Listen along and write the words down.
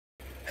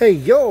Hey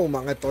yo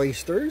mga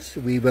Toysters!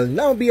 We will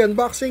now be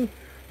unboxing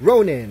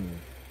Ronin.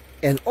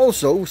 And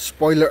also,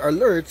 spoiler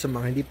alert sa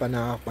mga hindi pa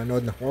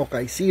nakapanood ng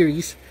Hawkeye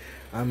series,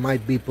 I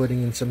might be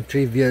putting in some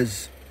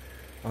trivias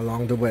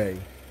along the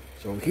way.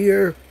 So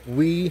here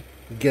we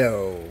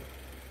go.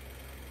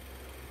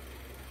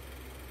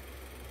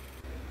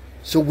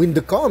 So in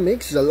the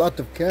comics, a lot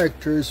of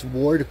characters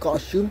wore the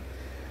costume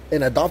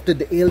and adopted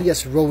the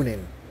alias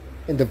Ronin.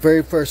 And the very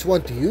first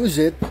one to use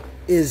it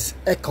is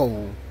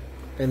Echo.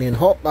 And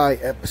in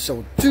Hawkeye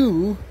episode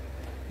 2,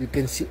 you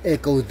can see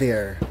Echo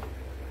there.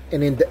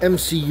 And in the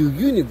MCU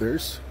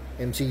universe,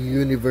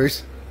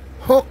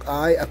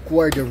 Hawkeye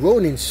acquired a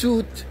Ronin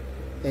suit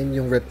and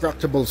yung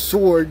retractable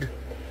sword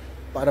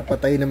para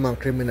patayin ng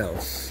mga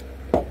criminals.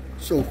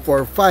 So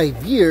for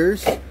 5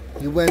 years,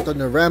 he went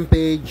on a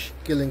rampage,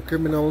 killing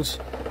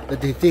criminals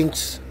that he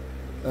thinks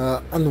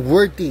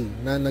unworthy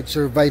na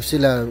nag-survive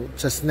sila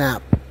sa snap.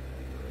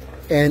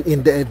 And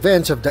in the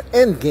events of the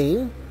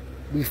Endgame,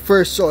 we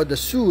first saw the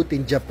suit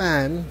in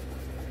Japan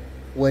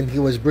when he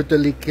was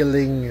brutally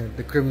killing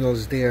the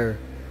criminals there.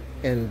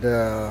 And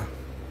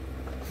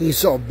he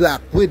saw Black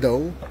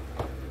Widow,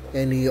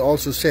 and he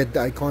also said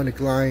the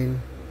iconic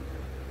line,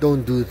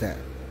 "Don't do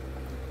that.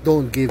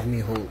 Don't give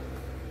me hope."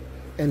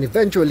 And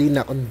eventually,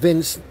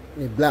 na-convinced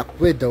ni Black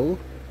Widow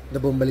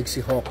na bumalik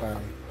si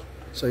Hawkeye.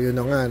 So yun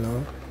na nga,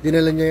 no?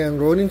 Dinala niya yung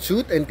Ronin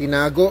suit and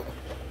tinago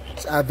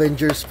sa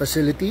Avengers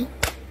facility.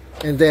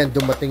 And then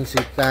dumating si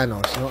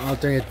Thanos, no?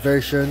 Alternate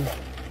version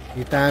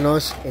ni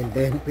Thanos, and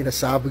then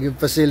pinasabog yung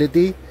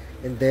facility,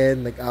 and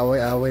then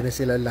nag-away-away na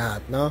sila lahat,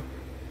 no?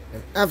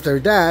 And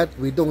after that,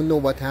 we don't know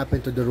what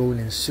happened to the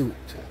Ronin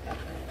suit.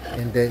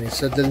 And then it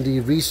suddenly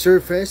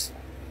resurfaced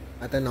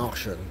at an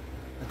auction.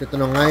 At ito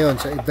na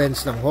ngayon sa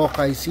events ng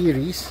Hawkeye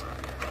series,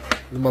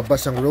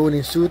 lumabas ang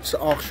Ronin suit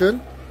sa auction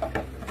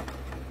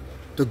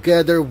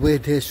together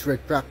with his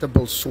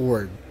retractable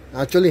sword.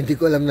 Actually, hindi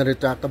ko alam na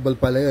retractable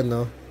pala yun,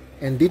 no?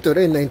 And dito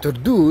rin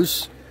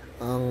na-introduce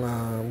ang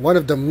one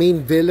of the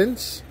main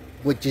villains,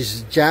 which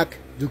is Jack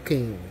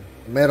Duquesne.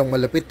 Merong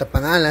malapit na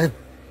pangalan.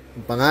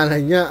 Ang pangalan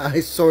niya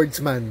ay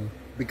Swordsman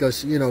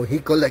because, you know,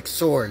 he collects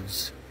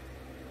swords.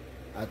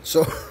 At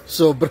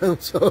sobrang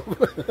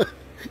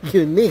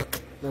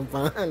unique ng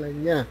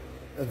pangalan niya.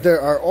 There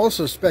are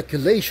also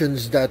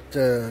speculations that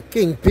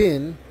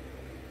Kingpin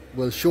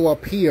will show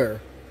up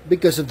here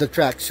because of the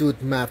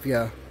tracksuit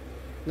mafia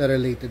na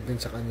related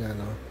din sa kanya,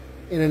 no?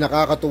 And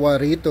nakakatuwa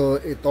rito,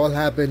 it all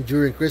happened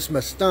during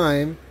Christmas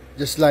time,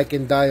 just like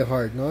in Die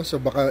Hard, no? So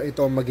baka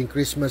ito ang maging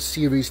Christmas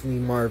series ni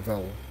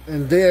Marvel.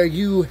 And there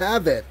you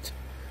have it,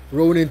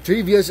 Ronin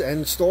trivias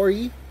and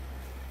story.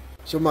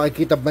 So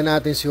makikita ba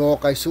natin si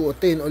Hawkeye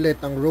suotin ulit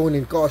ang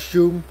Ronin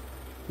costume?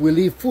 Will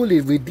he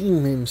fully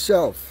redeem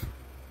himself?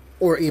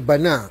 Or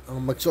iba na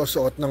ang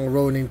magsusuot ng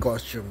Ronin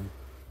costume?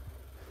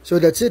 So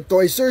that's it,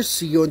 Toysters.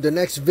 See you in the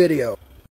next video.